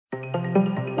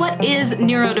What is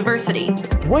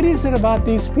neurodiversity? What is it about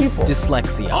these people?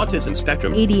 Dyslexia, autism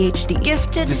spectrum, ADHD,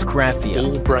 gifted, dysgraphia.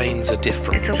 All brains are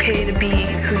different. It's okay to be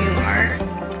who you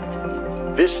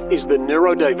are. This is the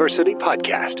Neurodiversity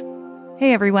Podcast.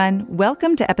 Hey everyone,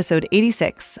 welcome to episode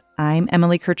 86. I'm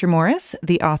Emily Kircher-Morris,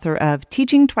 the author of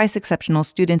Teaching Twice Exceptional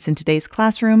Students in Today's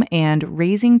Classroom and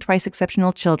Raising Twice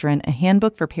Exceptional Children, a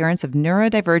handbook for parents of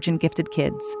neurodivergent gifted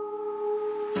kids.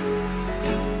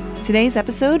 Today's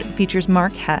episode features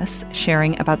Mark Hess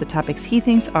sharing about the topics he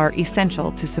thinks are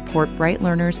essential to support bright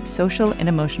learners' social and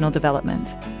emotional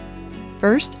development.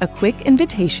 First, a quick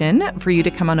invitation for you to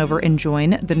come on over and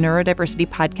join the Neurodiversity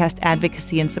Podcast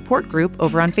Advocacy and Support Group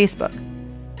over on Facebook.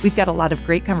 We've got a lot of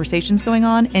great conversations going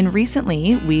on, and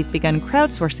recently we've begun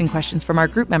crowdsourcing questions from our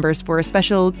group members for a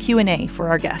special Q&A for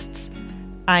our guests.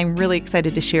 I'm really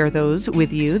excited to share those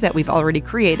with you that we've already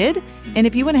created, and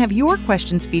if you want to have your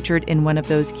questions featured in one of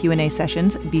those Q&A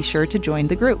sessions, be sure to join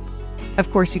the group. Of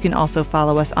course, you can also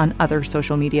follow us on other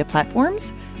social media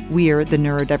platforms. We're the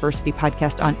Neurodiversity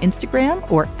Podcast on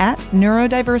Instagram or at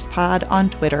NeurodiversePod on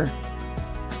Twitter.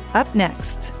 Up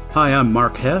next. Hi, I'm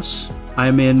Mark Hess.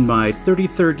 I'm in my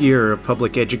 33rd year of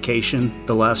public education,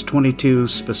 the last 22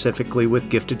 specifically with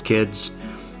gifted kids.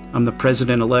 I'm the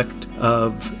president-elect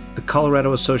of the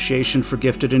Colorado Association for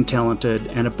Gifted and Talented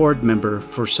and a board member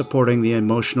for supporting the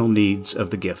emotional needs of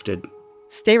the gifted.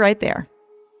 Stay right there.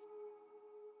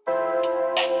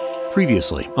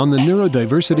 Previously on the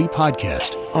Neurodiversity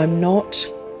Podcast. I'm not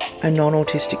a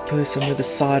non-autistic person with a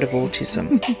side of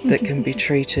autism that can be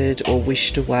treated or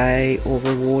wished away or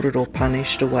rewarded or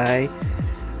punished away.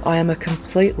 I am a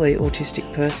completely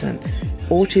autistic person.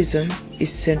 Autism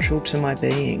is central to my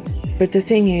being. But the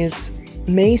thing is,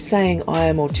 me saying I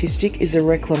am autistic is a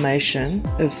reclamation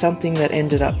of something that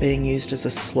ended up being used as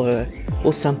a slur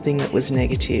or something that was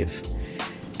negative.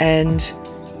 And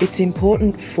it's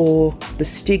important for the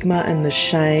stigma and the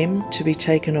shame to be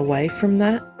taken away from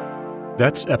that.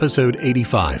 That's episode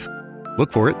 85.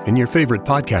 Look for it in your favorite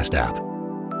podcast app.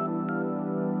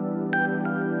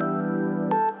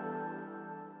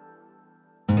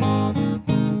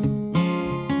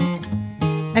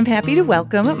 I'm happy to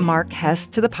welcome Mark Hess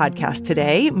to the podcast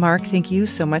today. Mark, thank you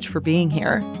so much for being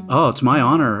here. Oh, it's my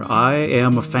honor. I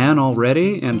am a fan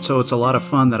already, and so it's a lot of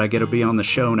fun that I get to be on the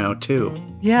show now, too.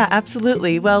 Yeah,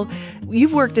 absolutely. Well,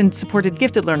 you've worked and supported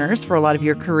gifted learners for a lot of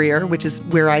your career, which is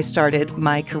where I started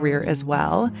my career as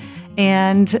well.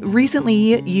 And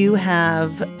recently, you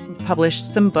have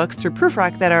published some books through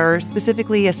Prufrock that are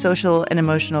specifically a social and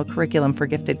emotional curriculum for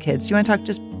gifted kids. Do you want to talk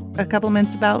just a couple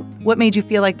minutes about what made you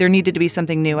feel like there needed to be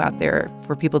something new out there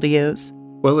for people to use?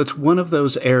 Well, it's one of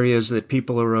those areas that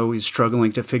people are always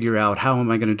struggling to figure out, how am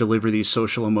I going to deliver these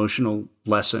social emotional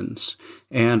lessons?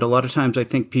 And a lot of times I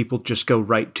think people just go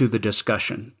right to the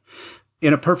discussion.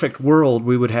 In a perfect world,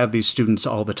 we would have these students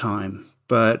all the time.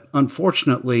 But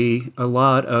unfortunately, a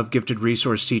lot of gifted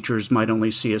resource teachers might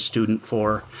only see a student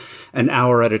for an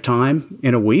hour at a time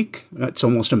in a week. It's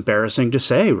almost embarrassing to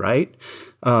say, right?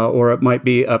 Or it might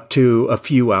be up to a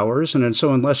few hours. And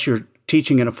so unless you're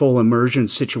teaching in a full immersion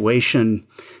situation,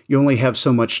 you only have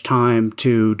so much time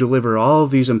to deliver all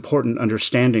of these important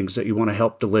understandings that you want to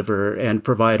help deliver and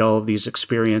provide all of these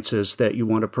experiences that you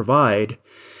want to provide.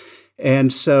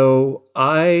 And so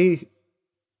I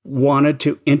wanted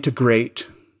to integrate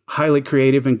highly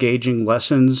creative, engaging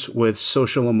lessons with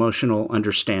social emotional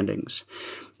understandings.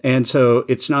 And so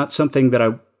it's not something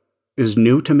that is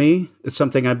new to me. It's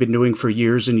something I've been doing for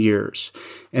years and years.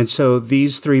 And so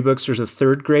these three books, there's a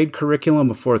third grade curriculum,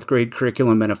 a fourth grade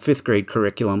curriculum, and a fifth grade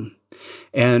curriculum.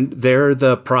 And they're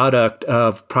the product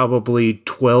of probably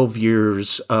 12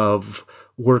 years of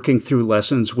working through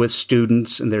lessons with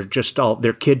students, and they're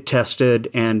kid tested.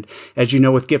 And as you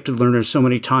know, with gifted learners, so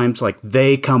many times, like,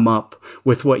 they come up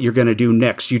with what you're going to do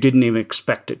next. You didn't even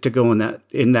expect it to go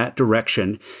in that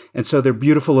direction. And so they're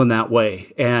beautiful in that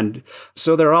way. And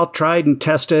so they're all tried and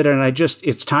tested, and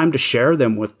it's time to share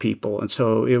them with people. And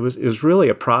so it was really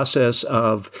a process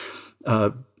of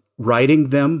writing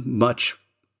them much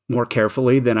more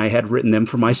carefully than I had written them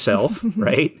for myself,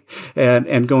 right?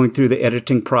 And going through the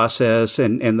editing process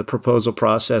and the proposal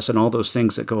process and all those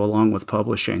things that go along with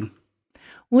publishing.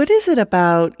 What is it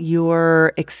about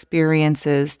your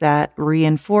experiences that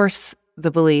reinforce the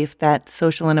belief that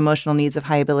social and emotional needs of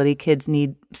high ability kids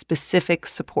need specific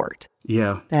support?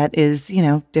 Yeah. That is,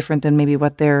 different than maybe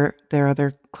what their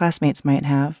other classmates might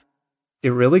have.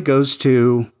 It really goes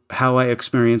to how I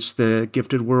experienced the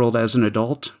gifted world as an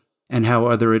adult, and how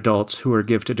other adults who are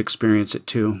gifted experience it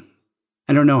too.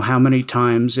 I don't know how many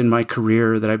times in my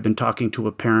career that I've been talking to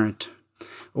a parent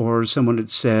or someone had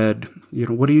said,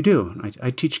 what do you do?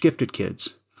 I teach gifted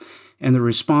kids. And the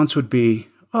response would be,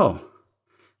 oh,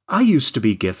 I used to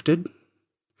be gifted.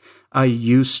 I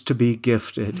used to be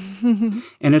gifted.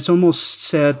 And it's almost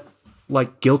said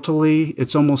like guiltily.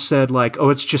 It's almost said like, oh,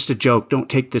 it's just a joke. Don't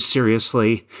take this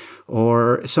seriously.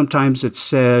 Or sometimes it's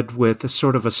said with a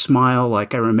sort of a smile,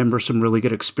 like I remember some really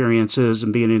good experiences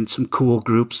and being in some cool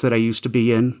groups that I used to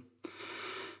be in.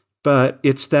 But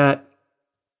it's that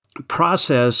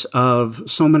process of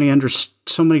so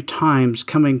many times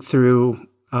coming through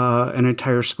an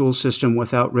entire school system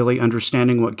without really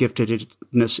understanding what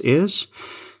giftedness is,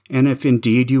 and if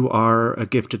indeed you are a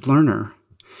gifted learner.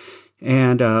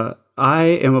 And I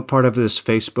am a part of this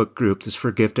Facebook group, this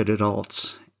for gifted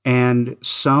adults, and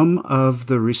some of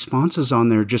the responses on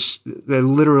there they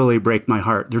literally break my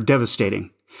heart. They're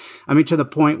devastating. I mean, to the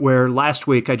point where last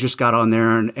week I just got on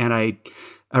there and I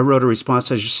wrote a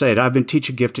response. I just said, I've been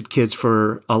teaching gifted kids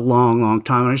for a long, long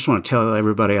time. And I just want to tell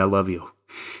everybody I love you.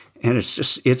 And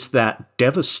it's that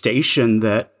devastation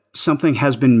that something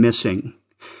has been missing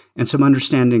and some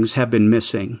understandings have been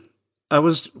missing. I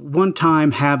was one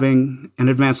time having an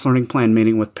advanced learning plan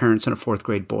meeting with parents and a 4th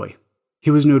grade boy.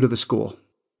 He was new to the school.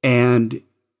 And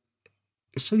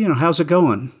I said, how's it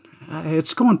going?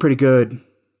 It's going pretty good,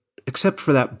 except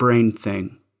for that brain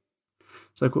thing.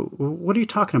 It's like, what are you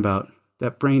talking about?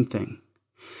 That brain thing.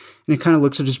 And he kind of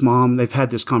looks at his mom. They've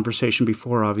had this conversation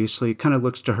before, obviously. He kind of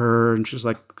looks to her and she's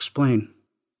like, explain.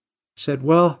 He said,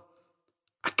 well,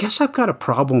 I guess I've got a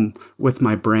problem with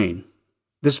my brain.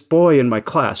 This boy in my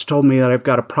class told me that I've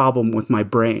got a problem with my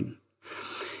brain.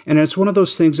 And it's one of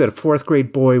those things that a 4th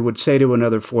grade boy would say to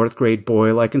another 4th grade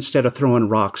boy, like instead of throwing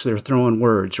rocks, they're throwing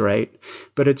words, right?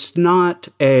 But it's not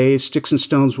a sticks and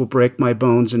stones will break my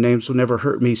bones and names will never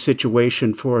hurt me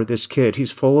situation for this kid.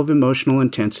 He's full of emotional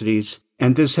intensities,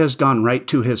 and this has gone right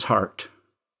to his heart.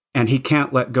 And he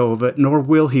can't let go of it, nor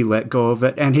will he let go of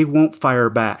it, and he won't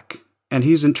fire back. And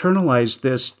he's internalized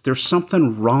this, there's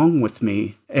something wrong with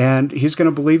me. And he's going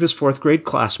to believe his 4th grade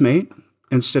classmate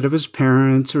instead of his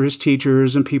parents or his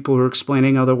teachers and people who are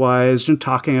explaining otherwise and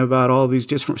talking about all these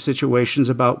different situations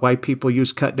about why people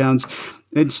use cut downs.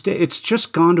 It's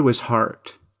just gone to his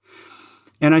heart.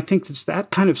 And I think it's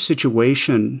that kind of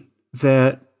situation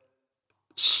that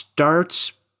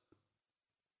starts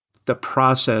the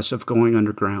process of going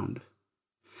underground.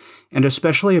 And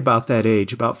especially about that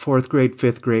age, about 4th grade,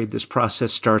 5th grade, this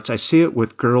process starts. I see it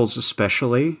with girls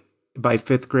especially by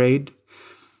 5th grade.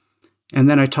 And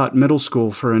then I taught middle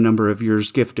school for a number of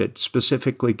years, gifted,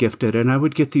 specifically gifted. And I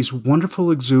would get these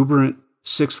wonderful, exuberant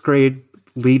 6th grade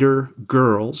leader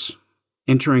girls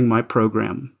entering my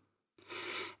program.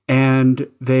 And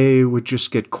they would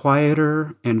just get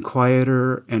quieter and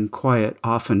quieter and quiet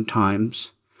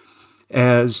oftentimes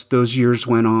as those years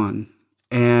went on.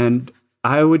 And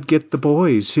I would get the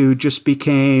boys who just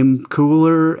became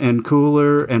cooler and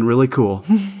cooler and really cool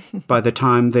by the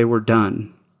time they were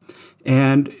done.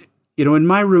 And in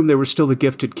my room, there was still the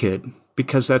gifted kid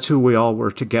because that's who we all were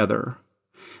together.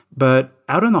 But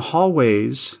out in the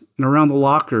hallways and around the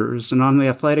lockers and on the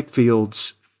athletic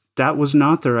fields, that was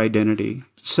not their identity.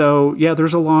 So, yeah,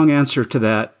 there's a long answer to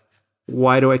that.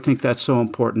 Why do I think that's so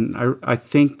important? I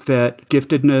think that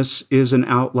giftedness is an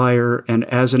outlier, and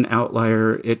as an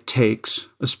outlier, it takes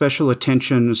a special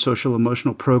attention and social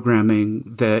emotional programming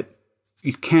that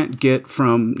you can't get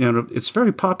from, it's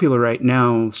very popular right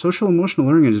now. Social emotional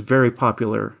learning is very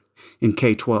popular in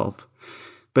K-12,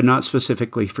 but not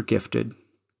specifically for gifted.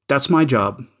 That's my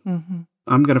job. Mm-hmm.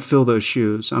 I'm going to fill those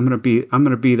shoes. I'm going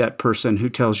to be that person who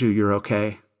tells you you're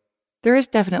okay. There is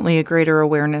definitely a greater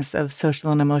awareness of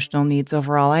social and emotional needs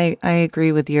overall. I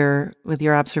agree with your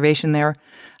observation there.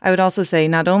 I would also say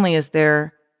not only is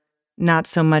there not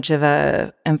so much of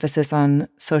a emphasis on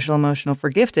social emotional for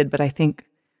gifted, but I think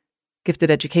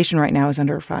gifted education right now is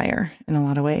under fire in a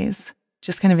lot of ways,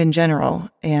 just kind of in general.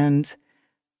 And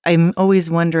I'm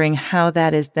always wondering how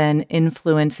that is then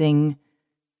influencing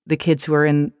the kids who are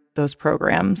in those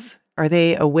programs. Are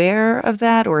they aware of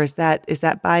that, or is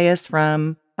that bias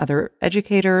from other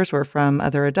educators or from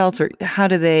other adults, or how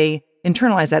do they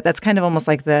internalize that? That's kind of almost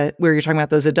like where you're talking about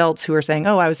those adults who are saying,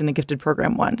 oh, I was in a gifted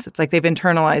program once. It's like they've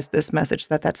internalized this message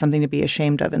that that's something to be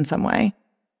ashamed of in some way.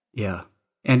 Yeah.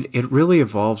 And it really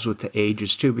evolves with the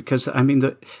ages too, because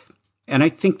and I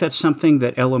think that's something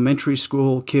that elementary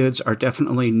school kids are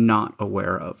definitely not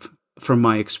aware of from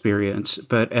my experience.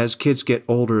 But as kids get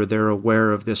older, they're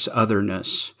aware of this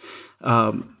otherness.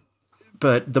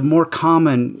 But the more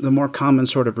common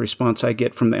sort of response I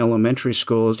get from the elementary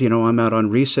schools, I'm out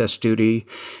on recess duty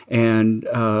and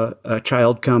a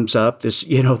child comes up, this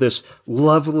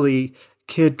lovely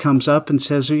kid comes up and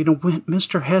says,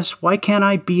 Mr. Hess, why can't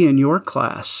I be in your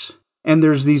class? And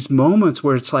there's these moments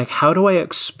where it's like, how do I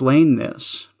explain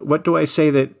this? What do I say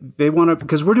that they want to,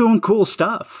 because we're doing cool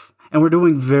stuff. And we're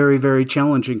doing very, very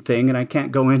challenging thing. And I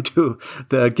can't go into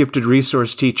the gifted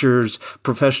resource teacher's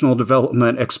professional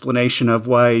development explanation of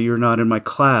why you're not in my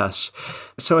class.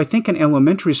 So I think in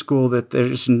elementary school that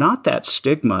there's not that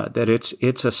stigma, that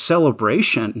it's a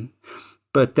celebration,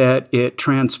 but that it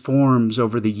transforms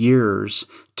over the years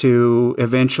to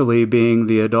eventually being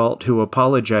the adult who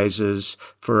apologizes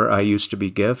for I used to be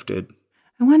gifted.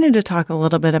 I wanted to talk a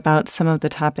little bit about some of the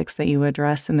topics that you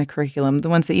address in the curriculum, the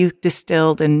ones that you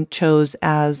distilled and chose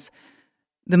as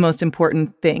the most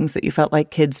important things that you felt like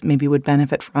kids maybe would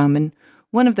benefit from. And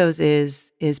one of those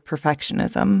is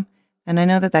perfectionism. And I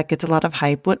know that gets a lot of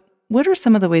hype. What are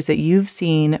some of the ways that you've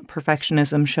seen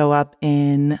perfectionism show up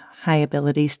in high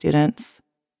ability students?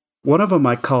 One of them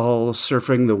I call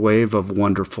surfing the wave of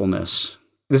wonderfulness.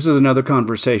 This is another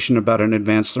conversation about an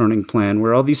advanced learning plan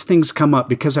where all these things come up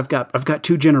because I've got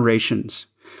two generations.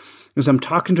 Because I'm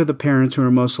talking to the parents who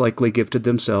are most likely gifted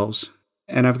themselves,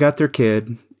 and I've got their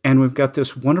kid, and we've got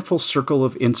this wonderful circle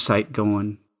of insight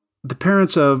going. The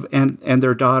parents of and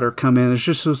their daughter come in. There's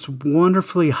just this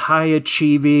wonderfully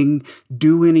high-achieving,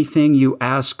 do anything you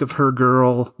ask of her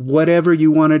girl. Whatever you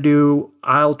want to do,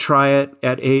 I'll try it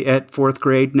at fourth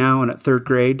grade now and at third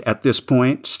grade at this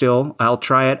point still. I'll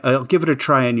try it. I'll give it a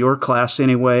try in your class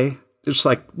anyway. It's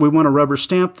like, we want to rubber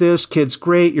stamp this. Kid's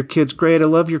great. Your kid's great. I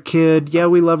love your kid. Yeah,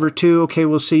 we love her too. Okay,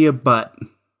 we'll see you. But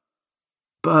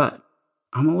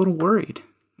I'm a little worried.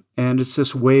 And it's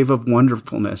this wave of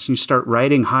wonderfulness. You start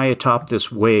riding high atop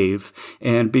this wave.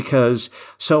 And because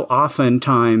so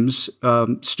oftentimes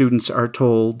students are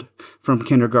told from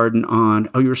kindergarten on,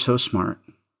 oh, you're so smart.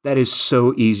 That is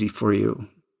so easy for you.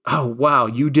 Oh, wow,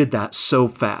 you did that so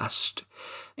fast.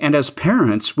 And as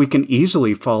parents, we can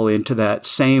easily fall into that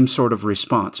same sort of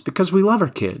response because we love our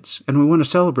kids and we want to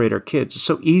celebrate our kids. It's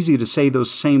so easy to say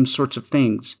those same sorts of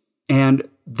things. And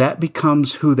that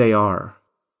becomes who they are.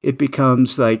 It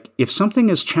becomes like, if something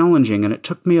is challenging and it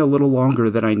took me a little longer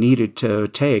than I needed to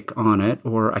take on it,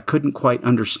 or I couldn't quite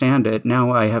understand it, now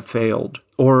I have failed,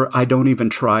 or I don't even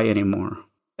try anymore.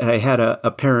 And I had a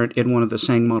parent in one of the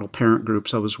SENG model parent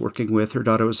groups I was working with. Her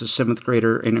daughter was a 7th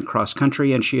grader in a cross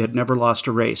country, and she had never lost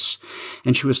a race.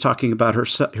 And she was talking about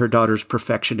her daughter's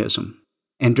perfectionism.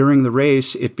 And during the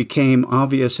race, it became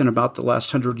obvious in about the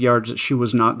last 100 yards that she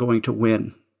was not going to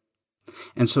win.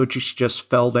 And so she just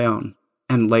fell down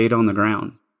and laid on the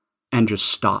ground and just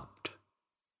stopped.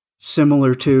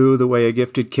 Similar to the way a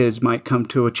gifted kid might come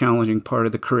to a challenging part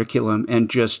of the curriculum and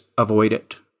just avoid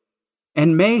it.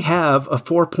 And may have a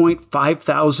 4.5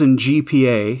 thousand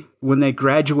GPA when they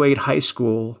graduate high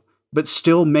school, but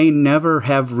still may never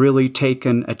have really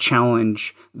taken a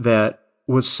challenge that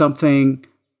was something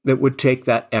that would take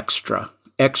that extra.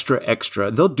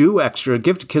 They'll do extra.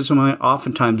 Gifted kids might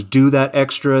oftentimes do that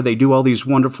extra. They do all these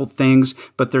wonderful things,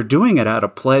 but they're doing it out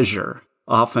of pleasure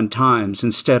oftentimes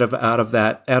instead of out of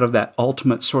that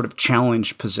ultimate sort of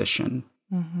challenge position.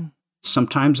 Mm-hmm.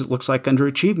 Sometimes it looks like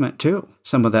underachievement too,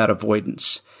 some of that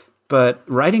avoidance. But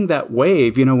riding that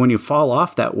wave, when you fall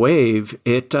off that wave,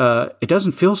 it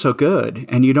doesn't feel so good,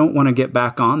 and you don't want to get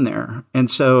back on there. And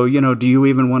so, do you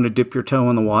even want to dip your toe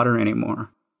in the water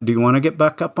anymore? Do you want to get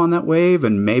back up on that wave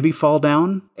and maybe fall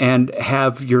down and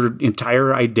have your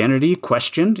entire identity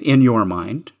questioned in your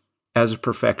mind as a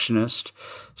perfectionist?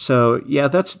 So, yeah,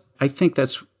 I think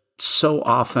that's so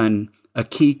often a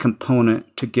key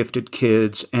component to gifted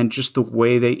kids and just the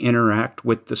way they interact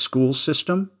with the school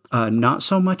system. Not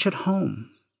so much at home,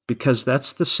 because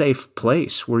that's the safe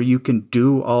place where you can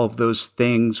do all of those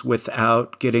things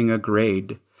without getting a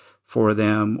grade for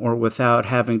them, or without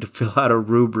having to fill out a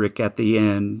rubric at the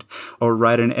end or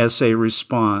write an essay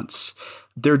response.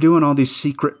 They're doing all these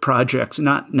secret projects,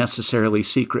 not necessarily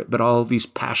secret, but all of these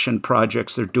passion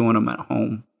projects, they're doing them at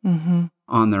home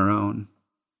on their own.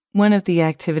 One of the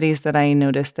activities that I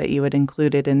noticed that you had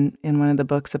included in one of the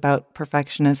books about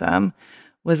perfectionism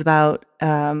was about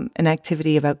an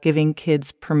activity about giving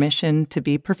kids permission to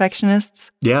be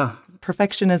perfectionists. Yeah.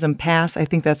 Perfectionism Pass, I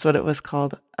think that's what it was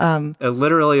called.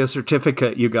 Literally a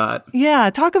certificate you got. Yeah,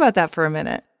 talk about that for a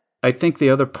minute. I think the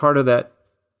other part of that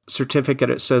certificate,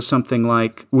 it says something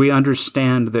like, we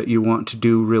understand that you want to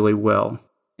do really well,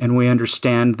 and we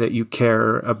understand that you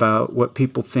care about what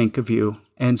people think of you,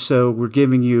 and so we're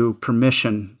giving you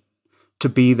permission to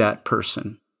be that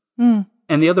person. Mm.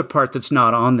 And the other part that's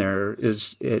not on there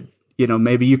is,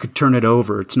 maybe you could turn it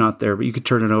over. It's not there, but you could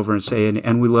turn it over and say,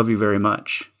 and we love you very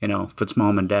much, if it's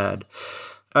mom and dad.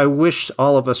 I wish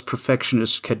all of us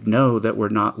perfectionists could know that we're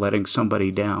not letting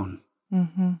somebody down,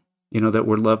 that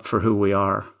we're loved for who we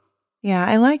are. Yeah,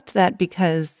 I liked that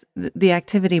because the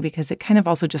activity, because it kind of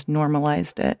also just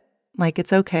normalized it. Like,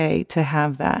 it's okay to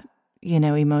have that,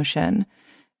 emotion.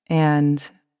 And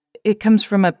it comes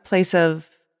from a place of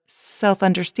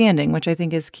self-understanding, which I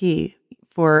think is key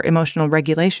for emotional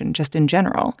regulation, just in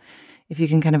general. If you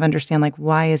can kind of understand, like,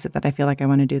 why is it that I feel like I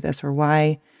want to do this? Or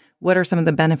what are some of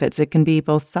the benefits? It can be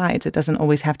both sides. It doesn't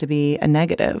always have to be a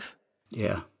negative.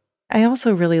 Yeah. I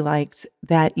also really liked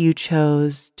that you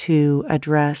chose to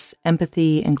address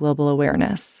empathy and global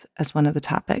awareness as one of the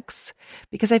topics,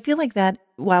 because I feel like that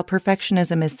while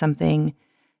perfectionism is something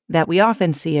that we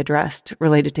often see addressed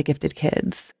related to gifted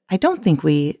kids, I don't think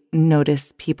we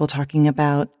notice people talking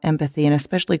about empathy and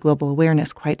especially global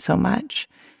awareness quite so much.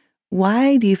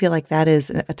 Why do you feel like that is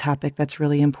a topic that's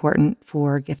really important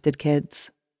for gifted kids?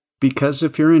 Because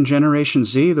if you're in Generation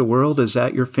Z, the world is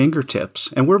at your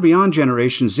fingertips. And we're beyond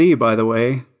Generation Z, by the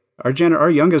way. Our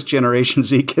youngest Generation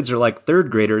Z kids are like third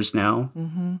graders now.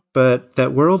 Mm-hmm. But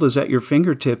that world is at your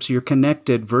fingertips. You're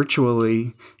connected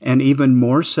virtually, and even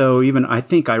more so, even I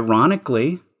think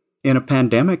ironically, in a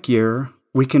pandemic year,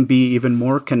 we can be even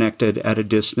more connected at a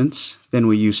distance than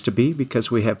we used to be because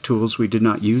we have tools we did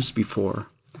not use before.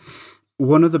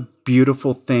 One of the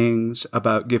beautiful things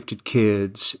about gifted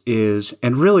kids is,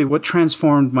 and really what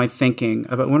transformed my thinking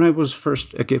about when I was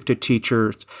first a gifted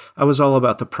teacher, I was all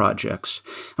about the projects.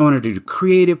 I wanted to do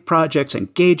creative projects,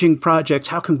 engaging projects.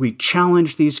 How can we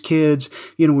challenge these kids?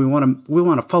 We want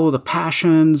to follow the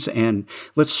passions, and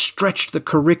let's stretch the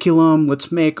curriculum.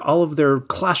 Let's make all of their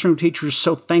classroom teachers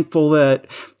so thankful that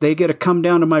they get to come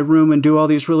down to my room and do all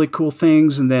these really cool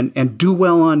things and do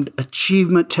well on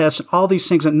achievement tests and all these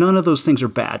things. And none of those things are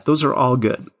bad. Those are all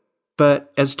good.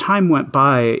 But as time went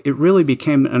by, it really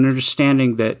became an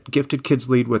understanding that gifted kids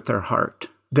lead with their heart.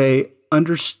 They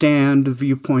understand the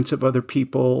viewpoints of other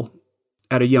people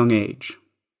at a young age.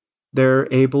 They're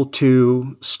able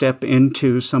to step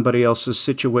into somebody else's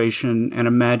situation and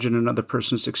imagine another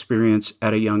person's experience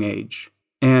at a young age.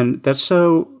 And that's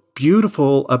so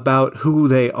beautiful about who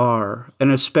they are,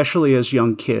 and especially as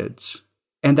young kids.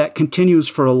 And that continues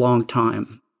for a long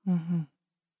time. Mm-hmm.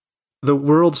 The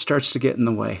world starts to get in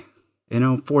the way.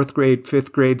 4th grade,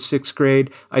 5th grade, 6th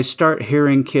grade, I start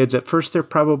hearing kids, at first they're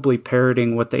probably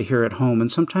parroting what they hear at home,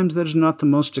 and sometimes there's not the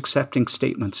most accepting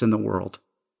statements in the world,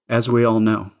 as we all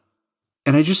know.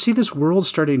 And I just see this world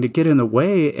starting to get in the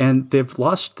way, and they've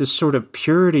lost this sort of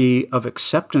purity of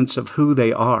acceptance of who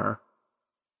they are.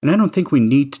 And I don't think we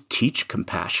need to teach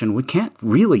compassion. We can't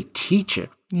really teach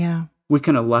it. Yeah. We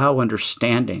can allow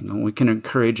understanding, and we can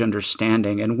encourage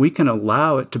understanding, and we can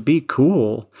allow it to be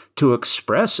cool to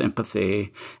express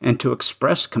empathy and to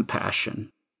express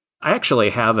compassion. I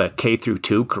actually have a K through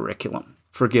 2 curriculum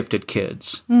for gifted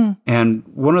kids. And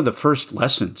one of the first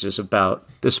lessons is about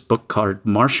this book called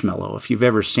Marshmallow. If you've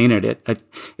ever seen it,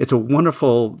 it's a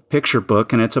wonderful picture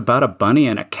book, and it's about a bunny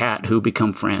and a cat who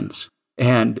become friends.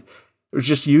 And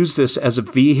just use this as a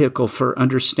vehicle for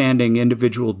understanding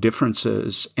individual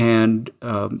differences. And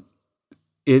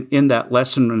in that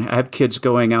lesson, when I have kids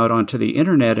going out onto the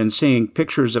internet and seeing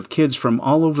pictures of kids from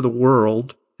all over the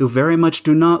world who very much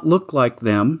do not look like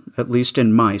them, at least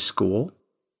in my school,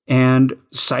 and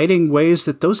citing ways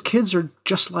that those kids are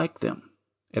just like them.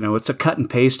 It's a cut and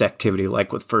paste activity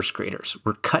like with first graders.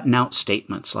 We're cutting out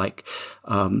statements like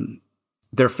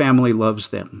their family loves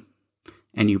them,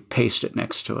 and you paste it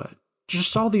next to it.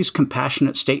 Just all these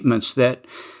compassionate statements that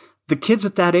the kids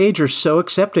at that age are so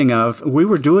accepting of. We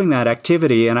were doing that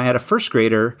activity, and I had a first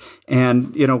grader,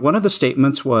 and, one of the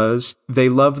statements was, they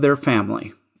love their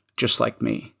family, just like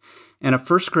me. And a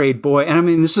first grade boy, and I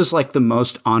mean, this is like the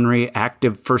most ornery,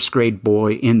 active first grade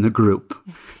boy in the group.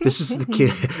 This is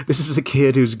the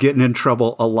kid who's getting in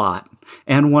trouble a lot,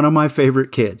 and one of my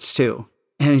favorite kids, too.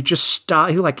 And he just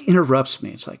he interrupts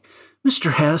me. It's like,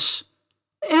 Mr. Hess,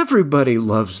 everybody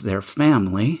loves their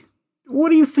family.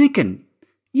 What are you thinking?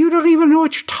 You don't even know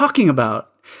what you're talking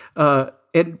about. But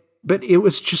it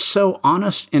was just so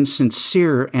honest and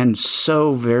sincere and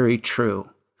so very true,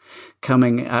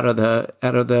 coming out of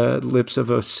the lips of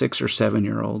a 6 or 7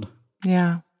 year old.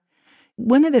 Yeah.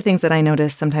 One of the things that I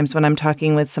notice sometimes when I'm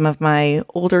talking with some of my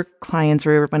older clients,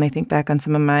 or when I think back on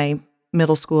some of my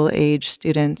middle school age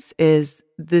students, is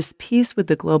this piece with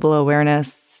the global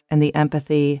awareness and the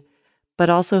empathy, but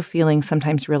also feeling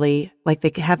sometimes really like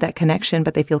they have that connection,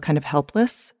 but they feel kind of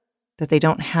helpless, that they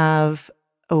don't have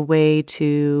a way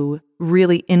to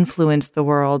really influence the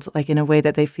world, like in a way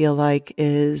that they feel like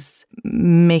is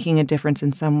making a difference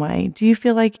in some way. Do you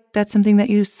feel like that's something that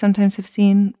you sometimes have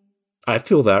seen? I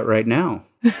feel that right now.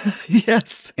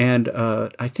 Yes. And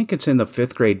I think it's in the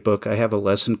 5th grade book. I have a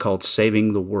lesson called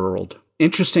Saving the World.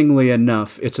 interestingly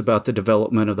enough, it's about the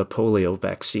development of the polio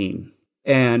vaccine.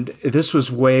 And this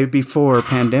was way before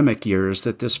pandemic years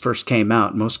that this first came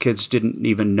out. Most kids didn't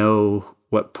even know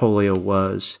what polio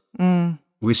was.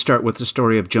 We start with the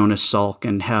story of Jonas Salk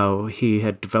and how he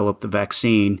had developed the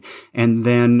vaccine and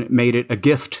then made it a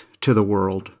gift to the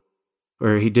world,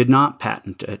 where he did not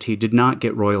patent it. He did not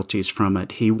get royalties from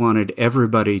it. He wanted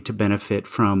everybody to benefit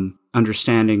from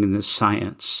understanding this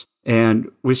science. And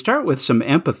we start with some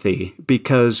empathy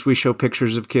because we show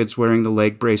pictures of kids wearing the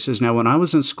leg braces. Now, when I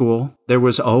was in school, there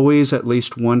was always at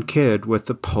least one kid with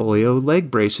the polio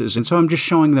leg braces. And so I'm just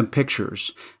showing them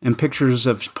pictures and pictures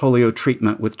of polio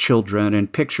treatment with children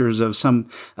and pictures of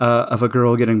of a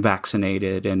girl getting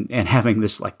vaccinated and having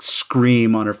this like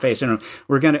scream on her face. And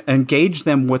we're going to engage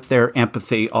them with their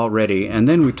empathy already. And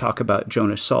then we talk about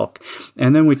Jonas Salk.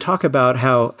 And then we talk about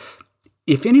how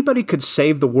if anybody could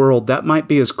save the world, that might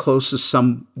be as close as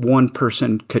some one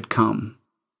person could come.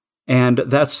 And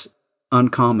that's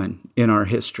uncommon in our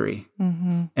history.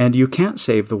 And you can't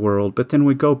save the world. But then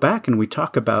we go back and we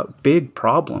talk about big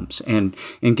problems and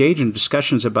engage in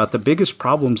discussions about the biggest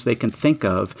problems they can think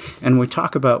of. And we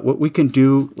talk about what we can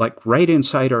do like right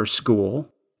inside our school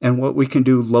and what we can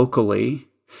do locally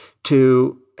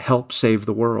to help save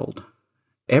the world.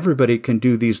 Everybody can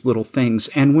do these little things.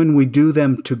 And when we do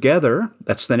them together,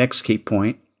 that's the next key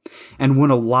point. And when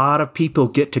a lot of people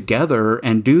get together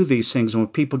and do these things, and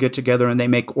when people get together and they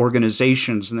make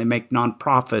organizations and they make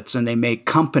nonprofits and they make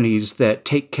companies that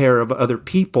take care of other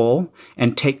people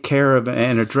and take care of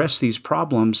and address these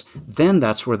problems, then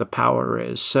that's where the power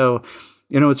is. So,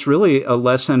 it's really a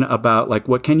lesson about like,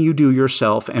 what can you do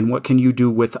yourself and what can you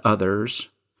do with others?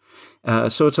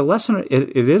 So it's a lesson.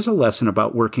 It is a lesson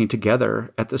about working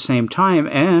together at the same time.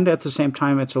 And at the same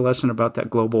time, it's a lesson about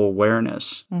that global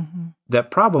awareness.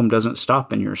 That problem doesn't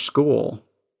stop in your school.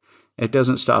 It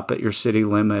doesn't stop at your city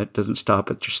limit. It doesn't stop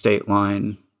at your state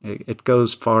line. It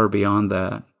goes far beyond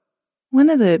that. One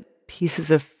of the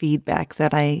pieces of feedback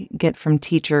that I get from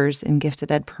teachers in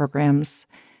gifted ed programs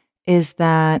is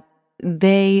that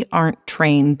they aren't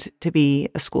trained to be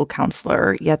a school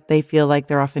counselor, yet they feel like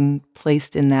they're often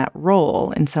placed in that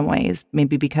role in some ways,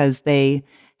 maybe because they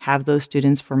have those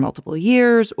students for multiple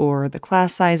years or the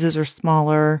class sizes are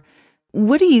smaller.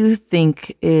 What do you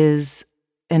think is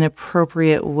an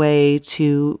appropriate way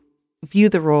to view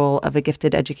the role of a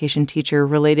gifted education teacher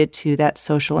related to that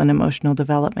social and emotional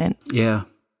development? Yeah.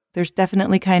 There's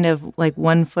definitely kind of like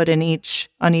one foot on each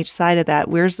side of that.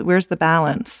 Where's the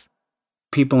balance?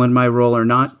 People in my role are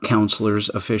not counselors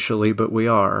officially, but we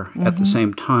are at the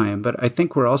same time. But I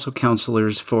think we're also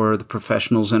counselors for the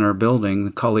professionals in our building,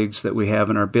 the colleagues that we have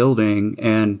in our building.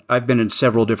 And I've been in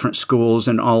several different schools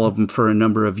and all of them for a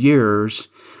number of years,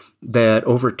 that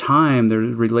over time, the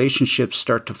relationships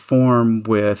start to form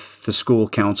with the school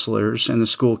counselors, and the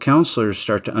school counselors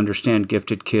start to understand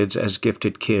gifted kids as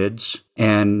gifted kids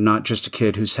and not just a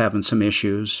kid who's having some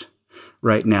issues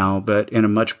right now, but in a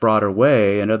much broader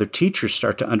way. And other teachers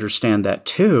start to understand that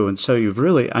too. And so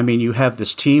you have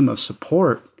this team of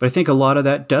support. But I think a lot of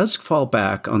that does fall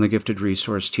back on the gifted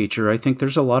resource teacher. I think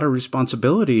there's a lot of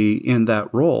responsibility in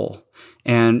that role.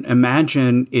 And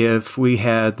imagine if we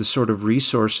had the sort of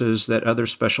resources that other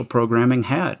special programming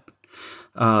had.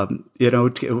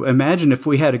 Imagine if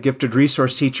we had a gifted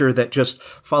resource teacher that just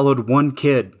followed one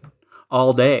kid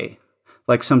all day.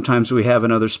 Like sometimes we have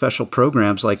in other special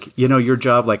programs, like, your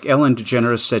job, like Ellen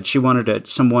DeGeneres said she wanted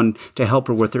someone to help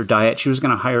her with her diet. She was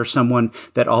going to hire someone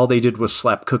that all they did was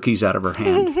slap cookies out of her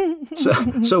hand.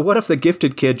 So what if the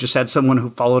gifted kid just had someone who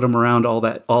followed him around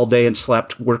all day and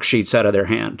slapped worksheets out of their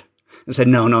hand and said,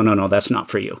 no, that's not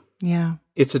for you. Yeah.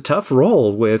 It's a tough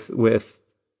role with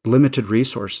limited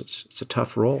resources. It's a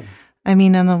tough role. I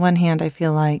mean, on the one hand, I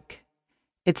feel like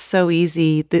it's so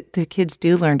easy that the kids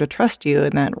do learn to trust you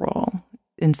in that role.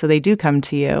 And so they do come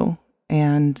to you.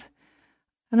 And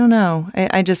I don't know.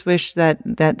 I just wish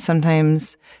that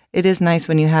sometimes it is nice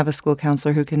when you have a school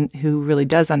counselor who really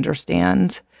does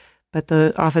understand, but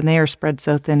often they are spread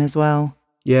so thin as well.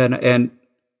 Yeah, and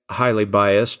highly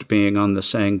biased being on the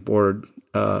SENG board.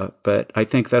 But I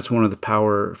think that's one of the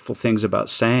powerful things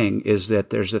about SENG is that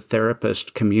there's a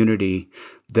therapist community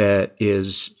that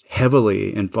is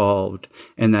heavily involved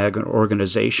in that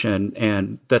organization.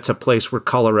 And that's a place where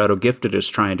Colorado Gifted is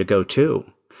trying to go too.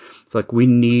 It's like we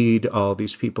need all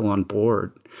these people on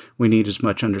board. We need as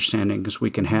much understanding as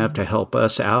we can have to help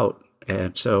us out.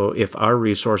 And so if our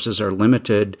resources are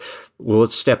limited, well,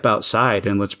 let's step outside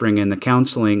and let's bring in the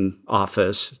counseling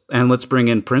office and let's bring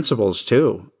in principals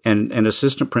too and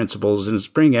assistant principals, and let's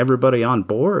bring everybody on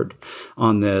board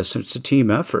on this. It's a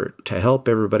team effort to help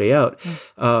everybody out.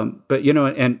 But,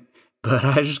 and But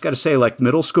I just got to say, like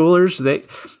middle schoolers,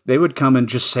 they would come and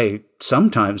just say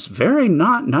sometimes very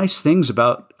not nice things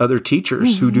about other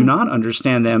teachers who do not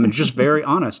understand them, and just very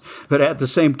honest. But at the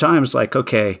same time, it's like,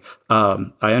 okay,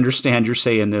 I understand you're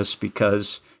saying this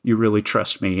because you really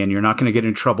trust me and you're not going to get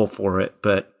in trouble for it.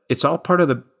 But it's all part of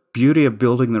the beauty of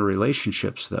building the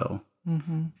relationships, though.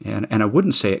 Mm-hmm. And I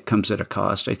wouldn't say it comes at a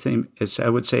cost. I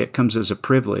would say it comes as a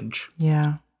privilege.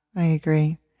 Yeah, I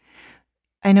agree.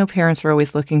 I know parents are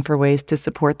always looking for ways to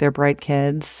support their bright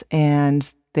kids,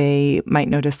 and they might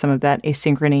notice some of that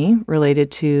asynchrony related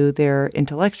to their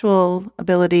intellectual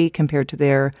ability compared to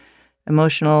their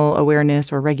emotional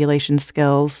awareness or regulation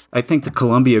skills. I think the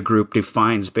Columbia Group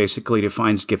basically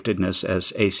defines giftedness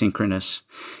as asynchronous,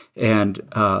 and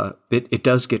it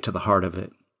does get to the heart of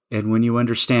it. And when you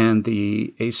understand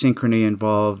the asynchrony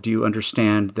involved, you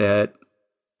understand that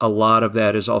a lot of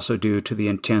that is also due to the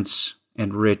intense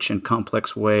and rich and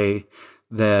complex way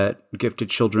that gifted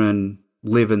children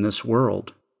live in this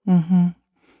world. Mm-hmm.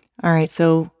 All right.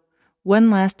 So one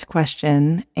last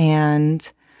question, and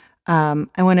I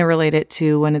want to relate it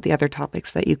to one of the other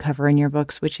topics that you cover in your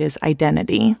books, which is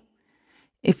identity.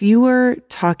 If you were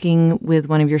talking with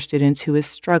one of your students who is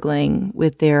struggling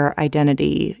with their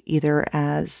identity, either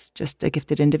as just a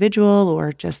gifted individual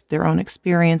or just their own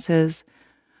experiences,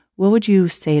 what would you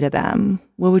say to them?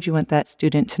 What would you want that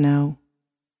student to know?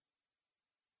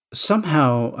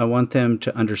 Somehow I want them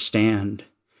to understand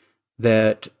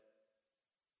that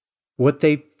what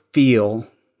they feel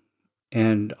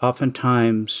and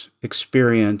oftentimes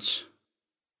experience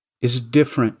is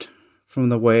different from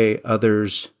the way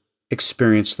others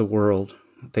experience the world.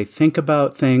 They think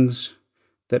about things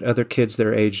that other kids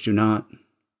their age do not.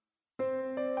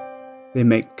 They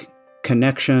make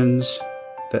connections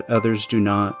that others do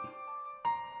not.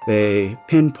 They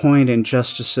pinpoint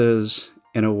injustices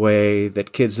in a way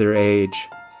that kids their age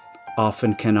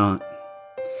often cannot.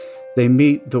 They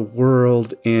meet the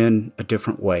world in a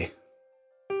different way.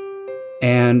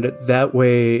 And that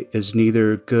way is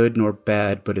neither good nor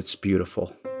bad, but it's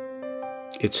beautiful.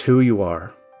 It's who you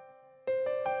are.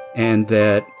 And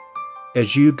that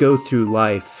as you go through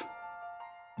life,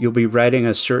 you'll be writing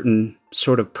a certain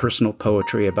sort of personal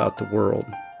poetry about the world.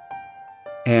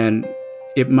 And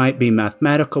it might be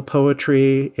mathematical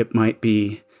poetry, it might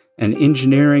be an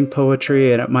engineering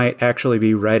poetry, and it might actually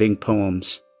be writing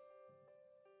poems.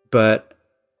 But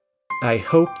I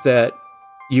hope that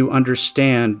you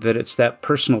understand that it's that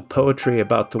personal poetry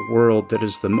about the world that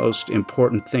is the most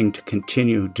important thing to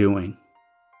continue doing.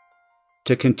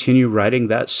 To continue writing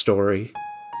that story,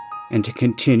 and to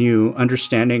continue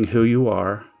understanding who you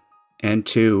are, and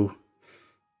to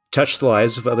touch the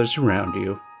lives of others around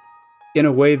you in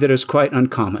a way that is quite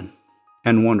uncommon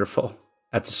and wonderful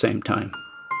at the same time.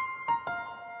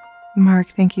 Mark,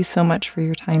 thank you so much for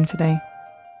your time today.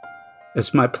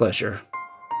 It's my pleasure.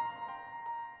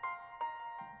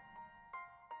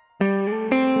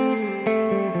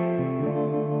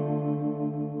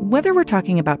 Whether we're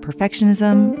talking about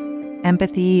perfectionism,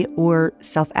 empathy, or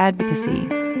self-advocacy,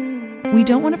 we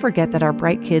don't want to forget that our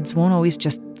bright kids won't always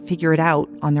just figure it out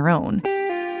on their own.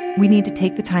 We need to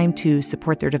take the time to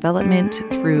support their development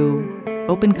through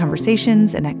open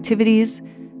conversations and activities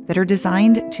that are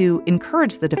designed to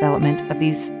encourage the development of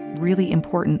these really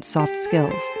important soft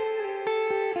skills.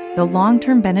 The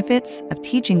long-term benefits of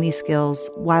teaching these skills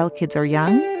while kids are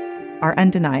young are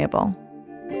undeniable.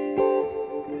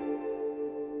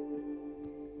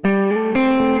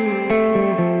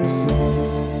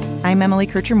 I'm Emily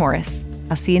Kircher-Morris.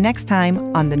 I'll see you next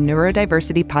time on the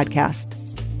Neurodiversity Podcast.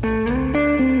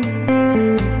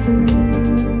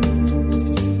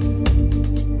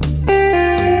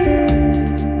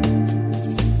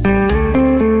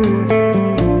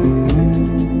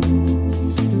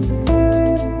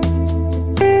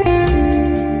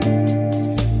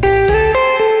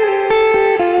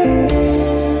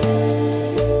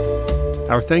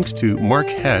 Our thanks to Mark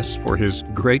Hess for his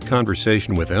great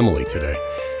conversation with Emily today.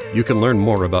 You can learn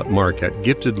more about Mark at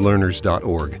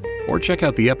giftedlearners.org or check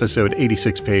out the episode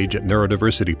 86 page at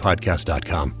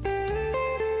neurodiversitypodcast.com.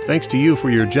 Thanks to you for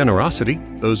your generosity,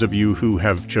 those of you who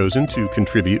have chosen to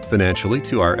contribute financially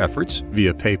to our efforts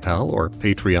via PayPal or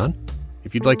Patreon.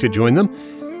 If you'd like to join them,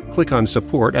 click on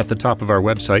support at the top of our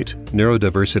website,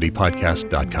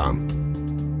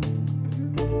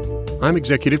 neurodiversitypodcast.com. I'm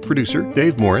executive producer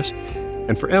Dave Morris,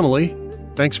 and for Emily,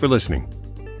 thanks for listening.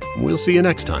 We'll see you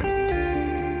next time.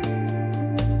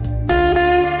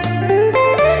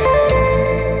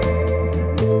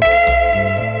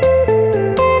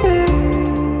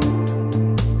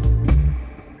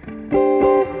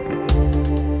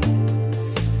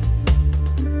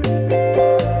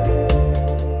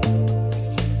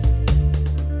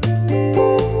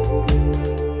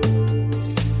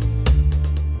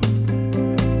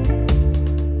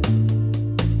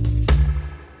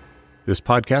 This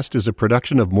podcast is a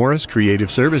production of Morris Creative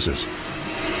Services.